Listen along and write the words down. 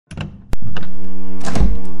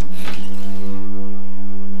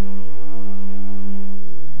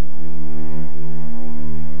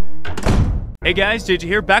Hey guys, JJ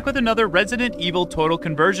here, back with another Resident Evil Total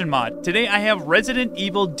Conversion mod. Today I have Resident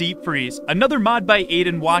Evil Deep Freeze, another mod by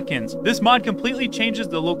Aiden Watkins. This mod completely changes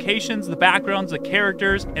the locations, the backgrounds, the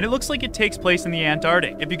characters, and it looks like it takes place in the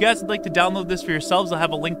Antarctic. If you guys would like to download this for yourselves, I'll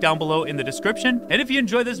have a link down below in the description. And if you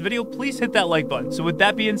enjoy this video, please hit that like button. So with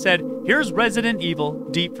that being said, here's Resident Evil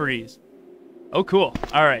Deep Freeze. Oh cool.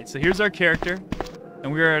 Alright, so here's our character.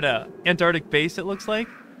 And we're at a Antarctic base, it looks like.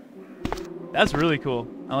 That's really cool.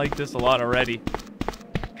 I like this a lot already.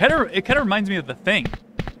 It kind of reminds me of The Thing.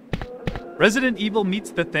 Resident Evil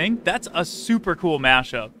meets The Thing. That's a super cool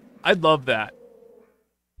mashup. I love that.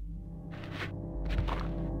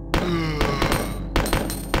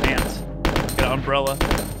 Pants. Got an umbrella.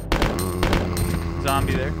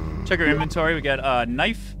 Zombie there. Check our inventory. We got a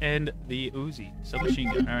knife and the Uzi.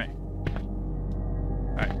 Submachine gun. Alright.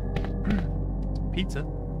 Alright. Pizza.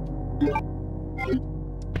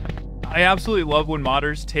 I absolutely love when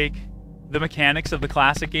modders take the mechanics of the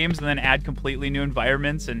classic games and then add completely new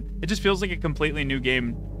environments, and it just feels like a completely new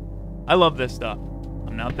game. I love this stuff.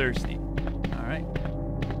 I'm now thirsty. All right.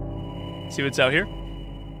 See what's out here?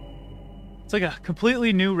 It's like a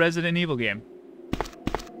completely new Resident Evil game.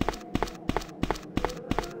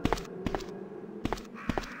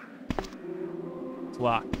 It's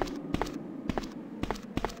locked.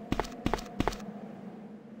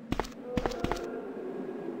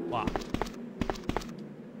 Locked.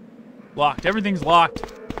 Locked. Everything's locked.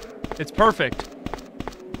 It's perfect.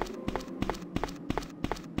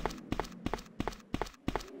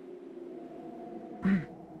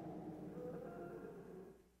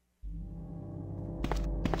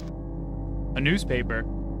 A newspaper.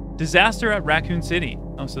 Disaster at Raccoon City.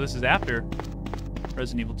 Oh, so this is after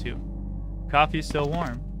Resident Evil 2. Coffee is still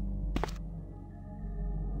warm.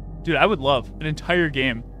 Dude, I would love an entire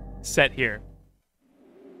game set here.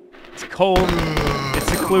 It's cold, it's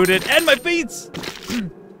secluded, and my feet!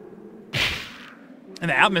 And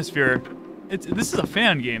the atmosphere, this is a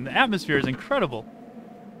fan game. The atmosphere is incredible.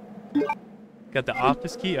 Got the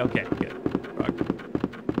office key? Okay, good.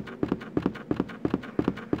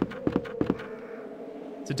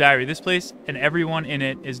 It's a diary. This place and everyone in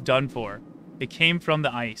it is done for. It came from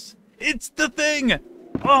the ice. It's The Thing!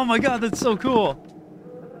 Oh my god, that's so cool!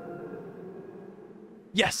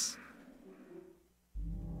 Yes!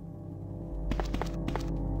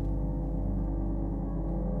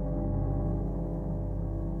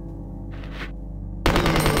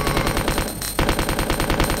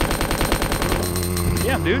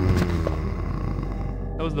 Yeah, dude.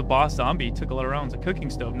 That was the boss zombie. Took a lot of rounds. A cooking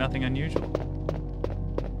stove. Nothing unusual.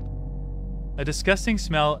 A disgusting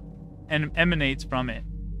smell emanates from it.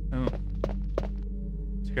 Oh.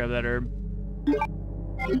 Let's grab that herb.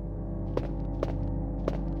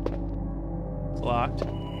 It's locked. Is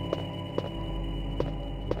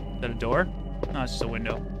that a door? No, it's just a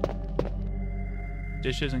window.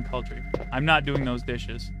 Dishes and cauldron. I'm not doing those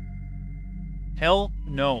dishes. Hell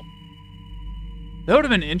no. That would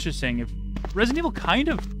have been interesting if Resident Evil kind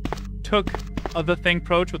of took The Thing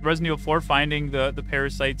approach with Resident Evil 4 finding the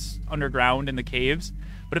parasites underground in the caves.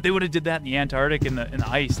 But if they would have did that in the Antarctic in the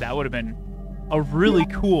ice, that would have been a really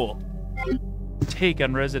cool take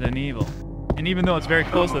on Resident Evil. And even though it's very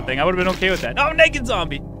close to The Thing, I would have been okay with that. Oh, naked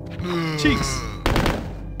zombie! Cheeks!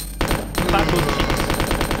 Clap those cheeks.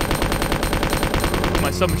 With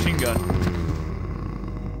my submachine gun.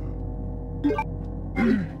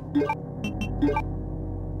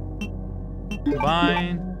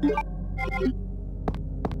 Combine.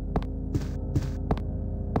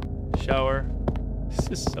 Shower. This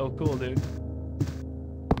is so cool, dude.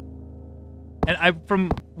 And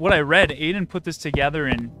from what I read, Aiden put this together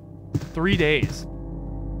in 3 days.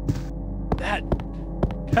 That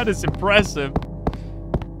is impressive.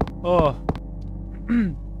 Oh.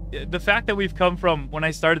 The fact that we've come from, when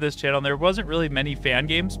I started this channel, there wasn't really many fan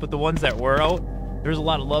games, but the ones that were out, there was a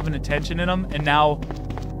lot of love and attention in them, and now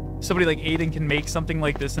somebody like Aiden can make something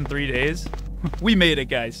like this in 3 days. We made it,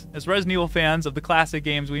 guys. As Resident Evil fans of the classic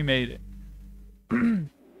games, we made it.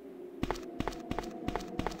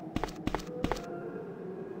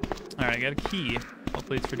 Alright, I got a key.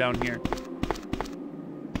 Hopefully it's for down here.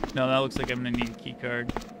 No, that looks like I'm gonna need a key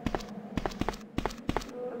card.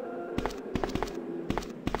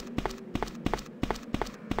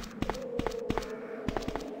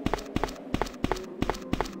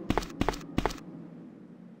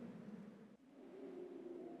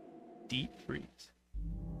 Deep freeze.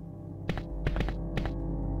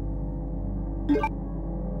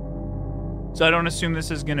 So I don't assume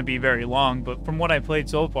this is going to be very long, but from what I played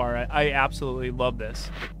so far, I absolutely love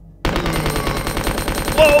this.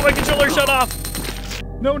 Whoa, my controller shut off!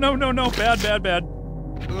 No, no, no, no, bad, bad, bad.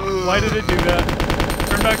 Why did it do that?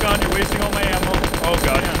 Turn back on. You're wasting all my ammo. Oh,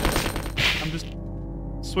 God. I'm just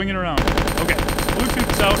swinging around. Okay.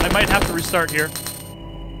 Bluetooth's out. I might have to restart here.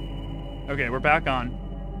 Okay, we're back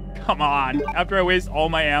on. Come on. After I waste all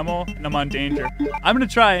my ammo and I'm on danger. I'm going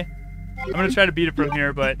to try. I'm going to try to beat it from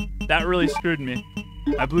here, but that really screwed me.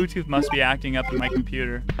 My Bluetooth must be acting up in my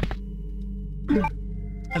computer.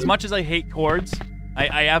 As much as I hate cords,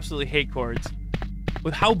 I absolutely hate cords.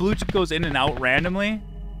 With how Bluetooth goes in and out randomly,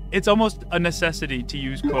 it's almost a necessity to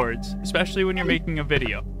use cords, especially when you're making a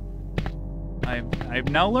video. I've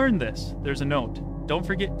now learned this. There's a note. Don't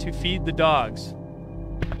forget to feed the dogs.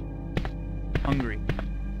 Hungry.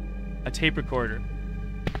 A tape recorder.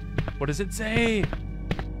 What does it say?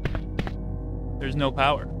 There's no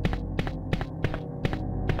power.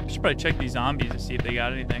 I should probably check these zombies to see if they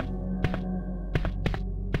got anything.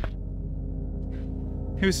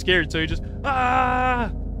 He was scared, so he just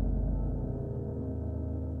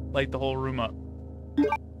light the whole room up.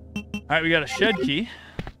 Alright, we got a shed key.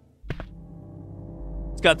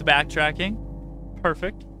 It's got the backtracking.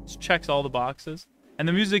 Perfect. This checks all the boxes. And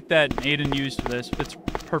the music that Aiden used for this fits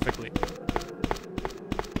perfectly.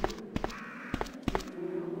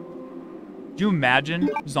 Do you imagine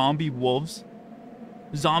zombie wolves?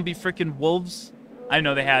 Zombie freaking wolves? I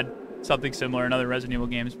know they had something similar in other Resident Evil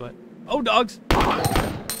games, but... Oh, dogs!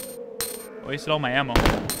 I wasted all my ammo. I'm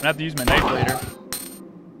gonna have to use my knife later.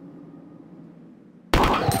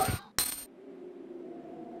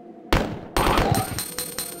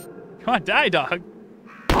 Come on, die, dog!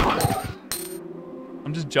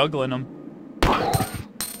 I'm just juggling them.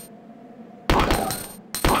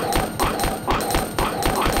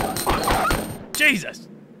 Jesus!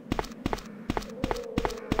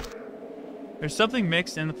 There's something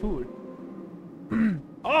mixed in the food.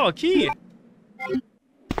 Oh, a key!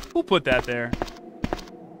 Who put that there?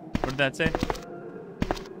 What did that say?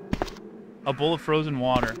 A bowl of frozen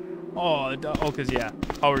water. Oh, because yeah,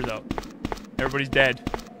 power's out. Everybody's dead.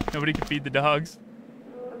 Nobody can feed the dogs.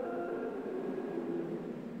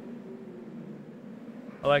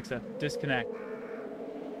 Alexa, disconnect.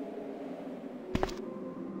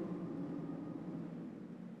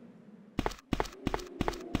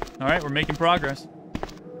 All right, we're making progress.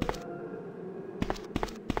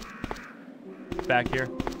 Back here.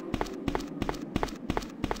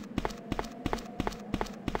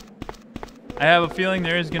 I have a feeling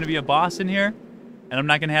there is going to be a boss in here, and I'm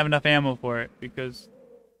not going to have enough ammo for it because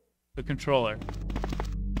the controller.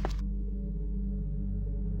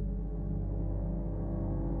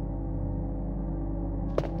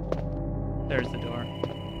 There's the door.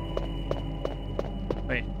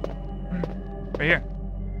 Wait. Right here.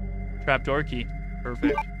 Trapdoor key.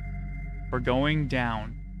 Perfect. We're going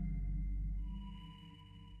down.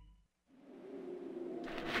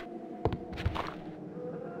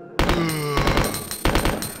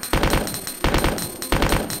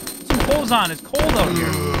 Put some clothes on. It's cold out here.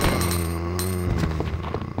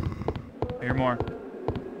 I hear more.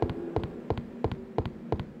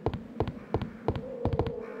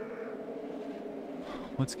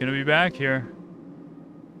 What's gonna be back here?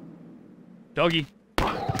 Doggy.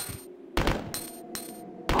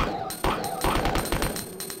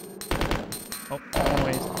 Oh, wrong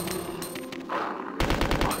ways.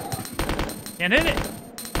 Can't hit it.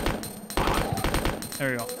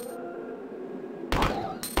 There we go.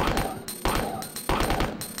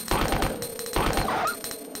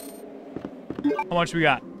 How much we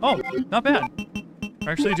got? Oh, not bad.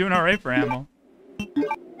 We're actually doing all right for ammo.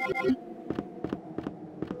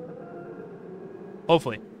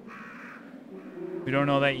 Hopefully. We don't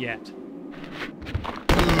know that yet.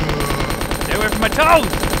 Stay away from my toes!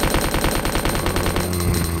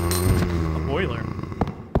 A boiler.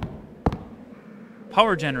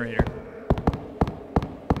 Power generator.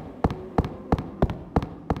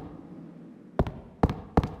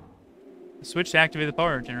 The switch to activate the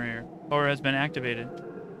power generator. Power has been activated.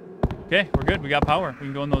 Okay, we're good. We got power. We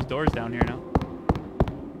can go in those doors down here now.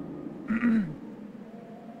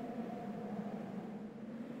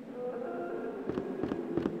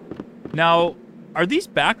 Now, are these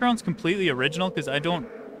backgrounds completely original? Because I don't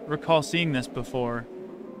recall seeing this before.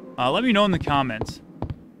 Let me know in the comments.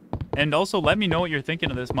 And also, let me know what you're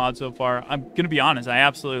thinking of this mod so far. I'm going to be honest, I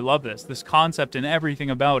absolutely love this. This concept and everything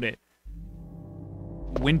about it.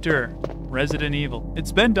 Winter Resident Evil.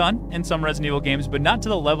 It's been done in some Resident Evil games, but not to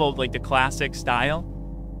the level of like the classic style.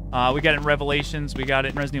 We got it in Revelations, we got it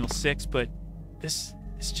in Resident Evil 6, but this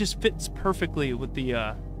just fits perfectly with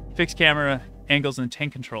the fixed camera angles and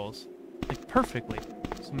tank controls. Like, perfectly.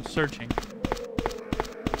 So I'm searching.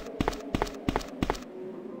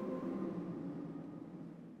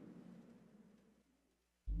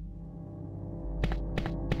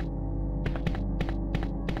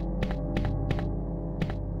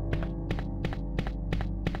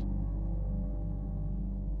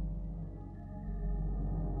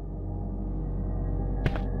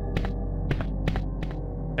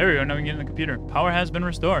 There we go. Now we can get in the computer. Power has been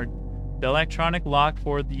restored. The electronic lock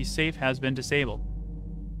for the safe has been disabled.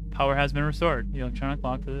 Power has been restored. The electronic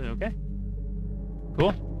lock for the... Okay.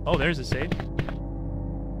 Cool. Oh, there's a safe.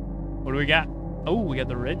 What do we got? Oh, we got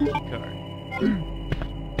the red key card.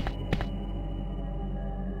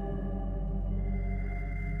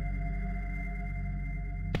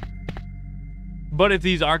 But if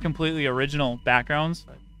these are completely original backgrounds,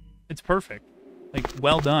 it's perfect. Like,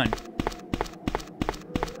 well done.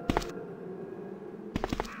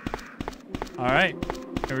 All right,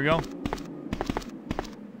 here we go.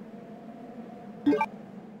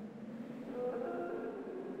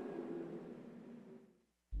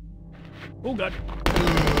 Oh, God.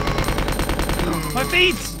 My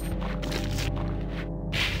feet!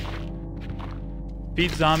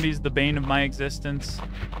 Feed zombies, the bane of my existence.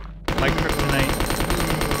 My kryptonite.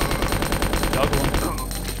 Juggle him.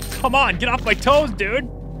 Come on, get off my toes, dude!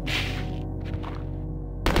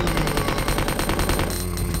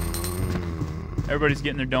 Everybody's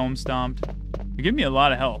getting their dome stomped. You're giving me a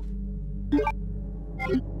lot of health.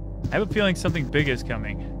 I have a feeling something big is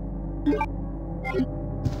coming.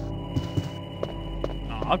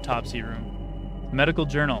 Oh, autopsy room. Medical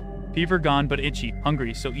journal. Fever gone but itchy.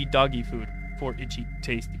 Hungry, so eat doggy food. For itchy,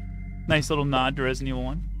 tasty. Nice little nod to Resident Evil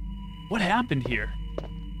 1. What happened here?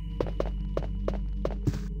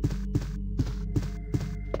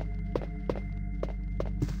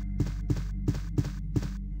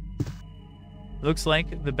 Looks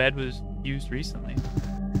like the bed was used recently.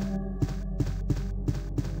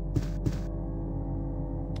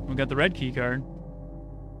 We got the red key card.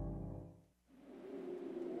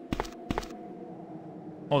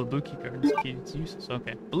 Oh, the blue key card. It's useless.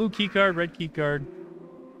 Okay. Blue key card, red key card.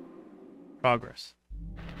 Progress.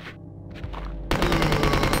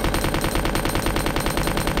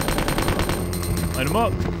 Light him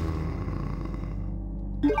up.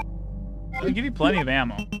 I'll give you plenty of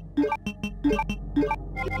ammo.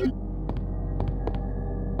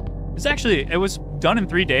 It's actually, it was done in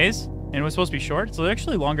 3 days, and it was supposed to be short, so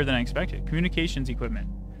actually longer than I expected. Communications equipment.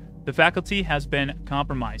 The faculty has been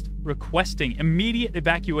compromised. Requesting immediate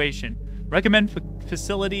evacuation. Recommend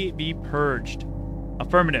facility be purged.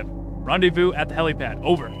 Affirmative. Rendezvous at the helipad.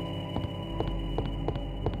 Over.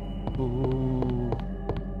 Ooh.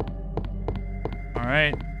 All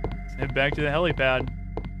right, let's head back to the helipad.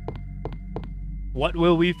 What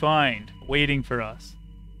will we find waiting for us?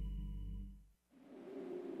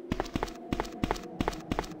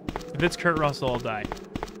 If it's Kurt Russell, I'll die.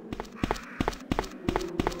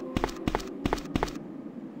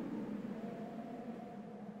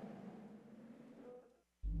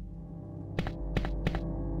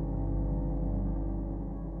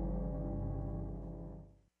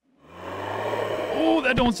 Oh,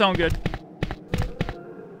 that don't sound good.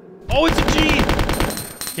 Oh, it's a G!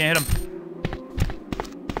 Can't hit him.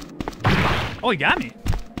 Oh, he got me.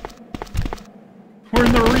 We're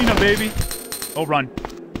in the arena, baby. Oh, run.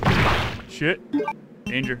 Shit.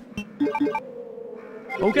 Danger.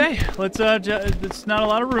 Okay, let's, it's not a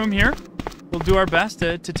lot of room here. We'll do our best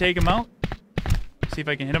to take him out. See if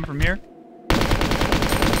I can hit him from here.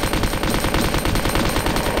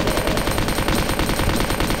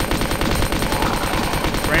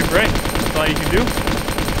 Spray and pray. That's all you can do.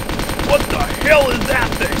 What the hell is that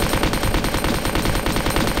thing?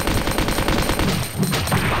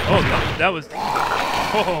 Oh, that was...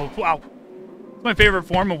 Oh, wow. It's my favorite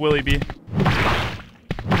form of Willy B.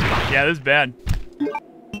 Yeah, this is bad.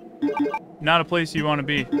 Not a place you want to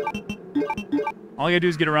be. All I gotta do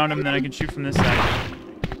is get around him, and then I can shoot from this side.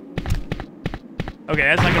 Okay,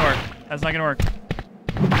 that's not gonna work. That's not gonna work.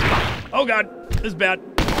 Oh, God. This is bad.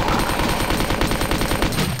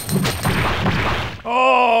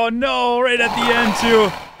 Oh, no. Right at the end, too.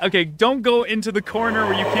 Okay, don't go into the corner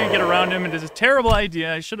where you can't get around him. It is a terrible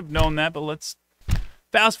idea. I should have known that, but let's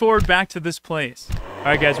fast forward back to this place. All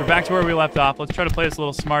right, guys, we're back to where we left off. Let's try to play this a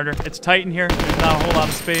little smarter. It's tight in here. There's not a whole lot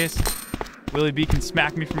of space. Willy B can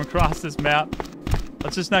smack me from across this map.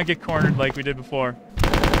 Let's just not get cornered like we did before.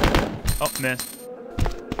 Oh, missed.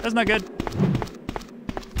 That's not good.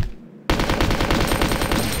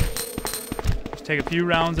 Just take a few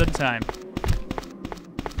rounds at a time.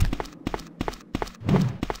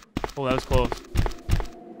 Oh, that was close.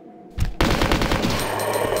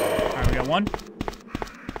 All right, we got one.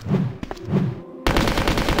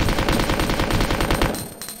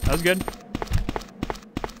 That was good.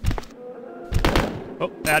 Oh,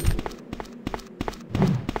 bad.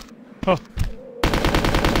 Oh.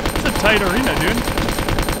 It's a tight arena, dude.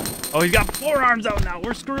 Oh, he's got forearms out now.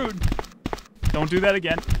 We're screwed. Don't do that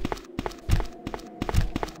again.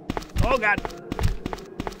 Oh, God.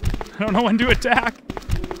 I don't know when to attack.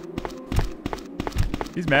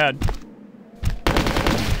 He's mad.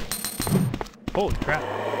 Holy crap.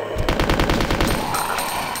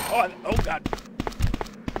 Oh God.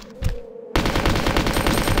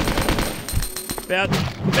 Bad.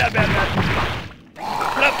 Get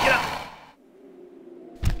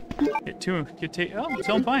up. Oh,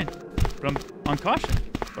 so I'm fine. But I'm on caution.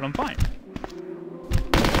 But I'm fine.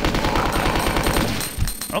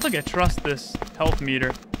 I don't think I trust this health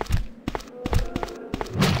meter.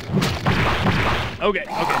 Okay,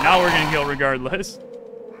 now we're gonna heal regardless.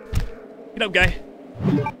 Get up, guy.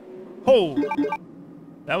 Oh,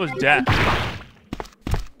 that was death.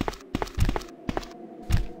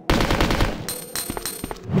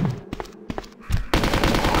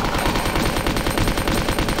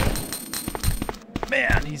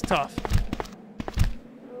 Man, he's tough.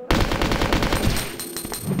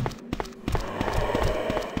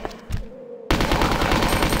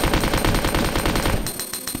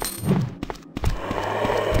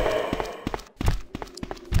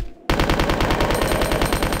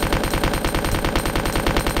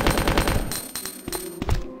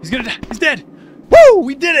 He's gonna die. He's dead. Woo!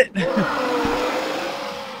 We did it.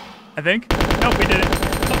 I think. Nope, we did it.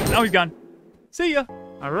 Oh, now he's gone. See ya.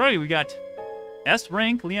 Alright, we got S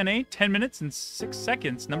rank, Leon A, 10 minutes and 6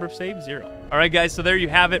 seconds. Number of saves, 0. Alright guys, so there you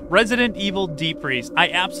have it. Resident Evil Deep Freeze. I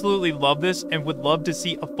absolutely love this and would love to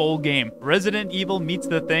see a full game. Resident Evil meets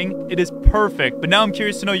The Thing. It is perfect. But now I'm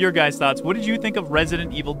curious to know your guys' thoughts. What did you think of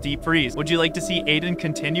Resident Evil Deep Freeze? Would you like to see Aiden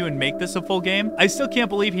continue and make this a full game? I still can't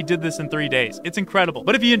believe he did this in 3 days. It's incredible.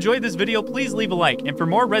 But if you enjoyed this video, please leave a like. And for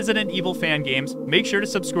more Resident Evil fan games, make sure to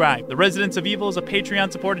subscribe. The Residents of Evil is a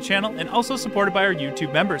Patreon supported channel and also supported by our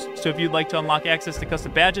YouTube members. So if you'd like to unlock access to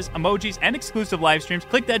custom badges, emojis, and exclusive live streams,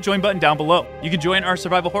 click that join button down below. You can join our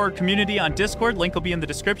survival horror community on Discord, link will be in the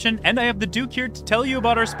description, and I have the Duke here to tell you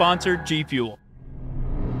about our sponsor, G Fuel.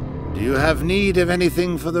 Do you have need of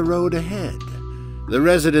anything for the road ahead? The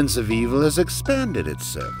Residents of Evil has expanded its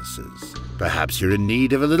services. Perhaps you're in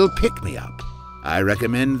need of a little pick-me-up. I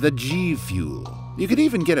recommend the G Fuel. You can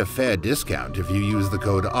even get a fair discount if you use the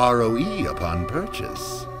code ROE upon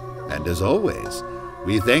purchase. And as always,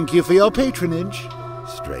 we thank you for your patronage,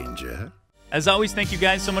 stranger. As always, thank you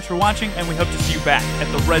guys so much for watching, and we hope to see you back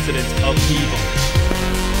at the Residents of Evil.